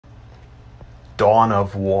Dawn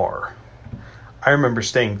of War. I remember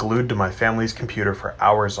staying glued to my family's computer for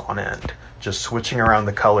hours on end, just switching around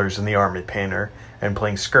the colors in the army painter and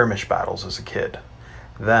playing skirmish battles as a kid.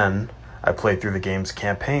 Then, I played through the game's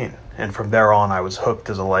campaign, and from there on I was hooked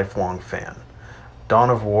as a lifelong fan. Dawn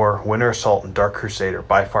of War, Winter Assault, and Dark Crusade are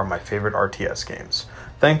by far my favorite RTS games.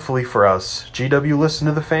 Thankfully for us, GW listened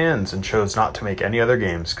to the fans and chose not to make any other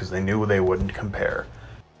games because they knew they wouldn't compare.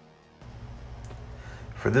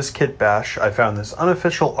 For this kit bash, I found this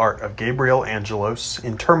unofficial art of Gabriel Angelos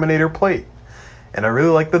in Terminator plate, and I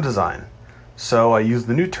really like the design. So I used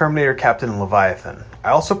the new Terminator Captain in Leviathan.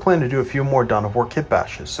 I also plan to do a few more Dawn of War kit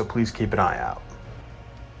bashes, so please keep an eye out.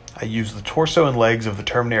 I used the torso and legs of the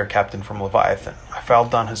Terminator Captain from Leviathan. I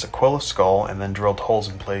filed down his Aquila skull and then drilled holes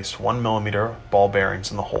and placed 1mm ball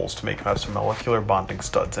bearings in the holes to make him have some molecular bonding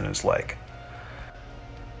studs in his leg.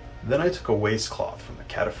 Then I took a waistcloth from the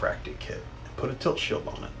Cataphractii kit and put a tilt shield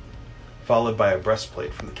on it, followed by a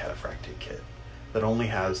breastplate from the Cataphractii kit that only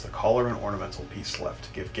has the collar and ornamental piece left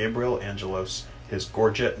to give Gabriel Angelos his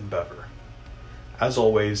gorget and bever. As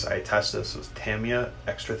always, I attached this with Tamiya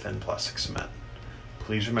extra thin plastic cement.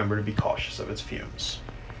 Please remember to be cautious of its fumes.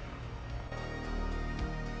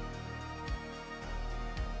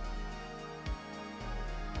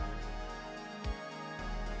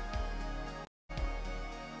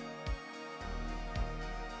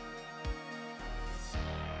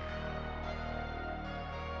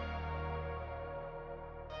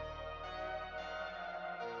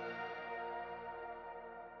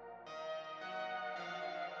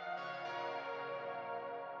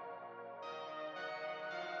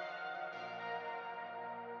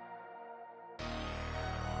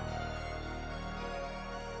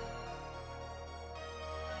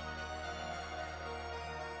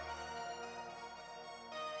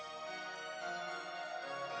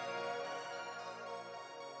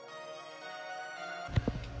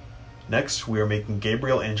 Next, we are making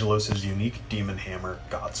Gabriel Angelos' unique demon hammer,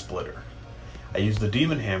 God Splitter. I used the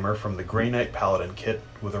demon hammer from the Grey Knight Paladin kit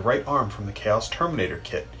with a right arm from the Chaos Terminator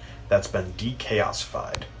kit that's been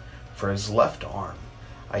de-chaosified. For his left arm,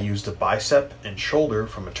 I used a bicep and shoulder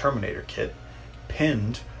from a Terminator kit,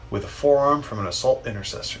 pinned with a forearm from an Assault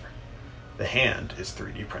Intercessor. The hand is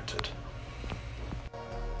 3D printed.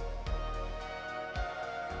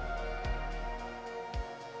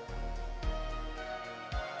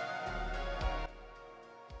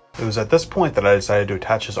 It was at this point that I decided to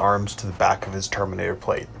attach his arms to the back of his Terminator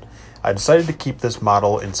plate. I decided to keep this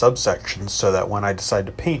model in subsections so that when I decide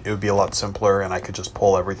to paint it would be a lot simpler and I could just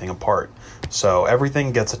pull everything apart. So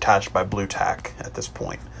everything gets attached by blue tack at this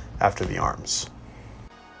point, after the arms.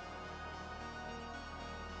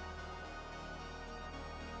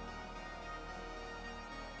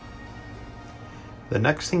 The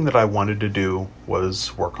next thing that I wanted to do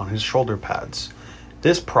was work on his shoulder pads.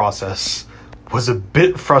 This process was a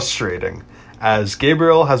bit frustrating, as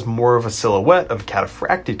Gabriel has more of a silhouette of a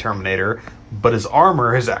Cataphractii Terminator, but his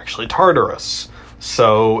armor is actually Tartarus.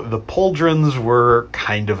 So the pauldrons were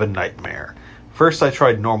kind of a nightmare. First I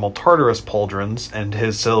tried normal Tartarus pauldrons, and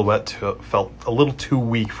his silhouette felt a little too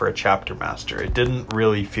weak for a chapter master. It didn't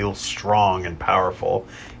really feel strong and powerful.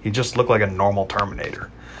 He just looked like a normal Terminator.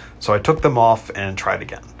 So I took them off and tried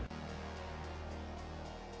again.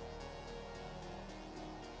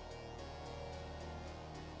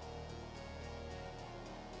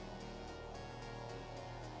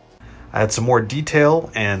 I had some more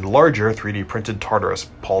detail and larger 3D printed Tartarus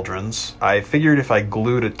pauldrons. I figured if I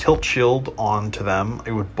glued a tilt shield onto them,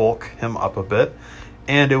 it would bulk him up a bit,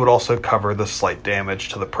 and it would also cover the slight damage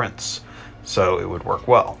to the prints, so it would work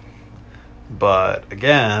well. But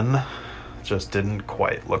again, it just didn't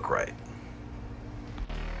quite look right.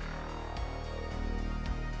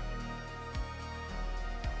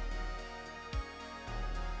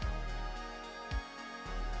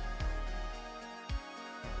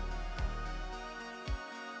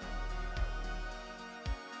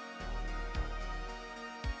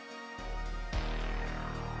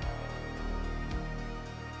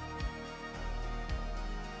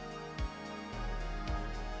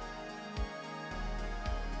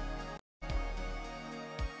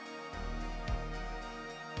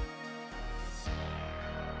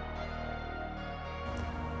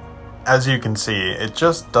 As you can see, it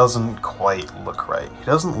just doesn't quite look right. He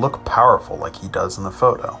doesn't look powerful like he does in the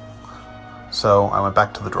photo. So I went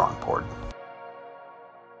back to the drawing board.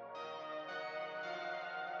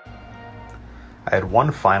 I had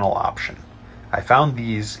one final option. I found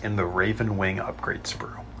these in the Raven Wing upgrade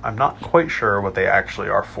sprue. I'm not quite sure what they actually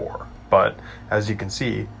are for, but as you can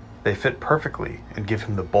see, they fit perfectly and give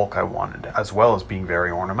him the bulk I wanted, as well as being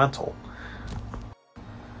very ornamental.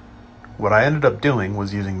 What I ended up doing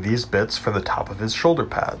was using these bits for the top of his shoulder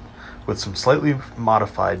pad, with some slightly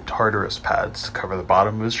modified Tartarus pads to cover the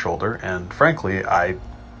bottom of his shoulder, and frankly, I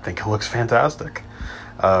think it looks fantastic.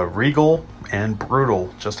 Regal and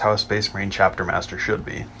brutal, just how a Space Marine Chapter Master should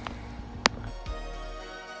be.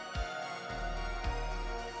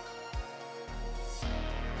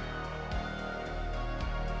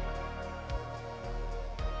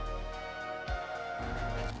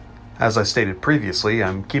 As I stated previously,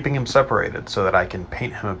 I'm keeping him separated so that I can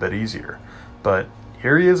paint him a bit easier, but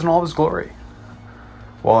here he is in all of his glory.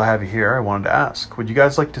 While I have you here, I wanted to ask, would you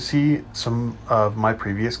guys like to see some of my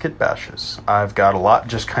previous kit bashes? I've got a lot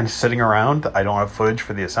just kind of sitting around. I don't have footage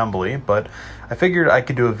for the assembly, but I figured I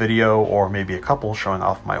could do a video or maybe a couple showing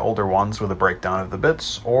off my older ones with a breakdown of the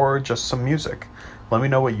bits or just some music. Let me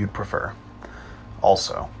know what you'd prefer.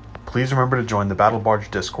 Also, please remember to join the Battle Barge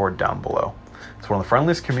Discord down below. It's one of the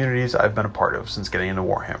friendliest communities I've been a part of since getting into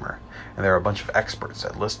Warhammer, and there are a bunch of experts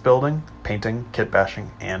at list building, painting, kit bashing,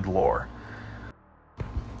 and lore.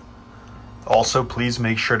 Also, please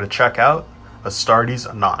make sure to check out Astartes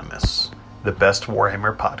Anonymous, the best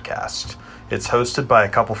Warhammer podcast. It's hosted by a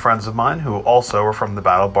couple friends of mine who also are from the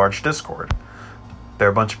Battle Barge Discord. They're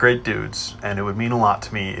a bunch of great dudes, and it would mean a lot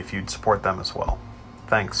to me if you'd support them as well.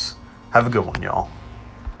 Thanks. Have a good one, y'all.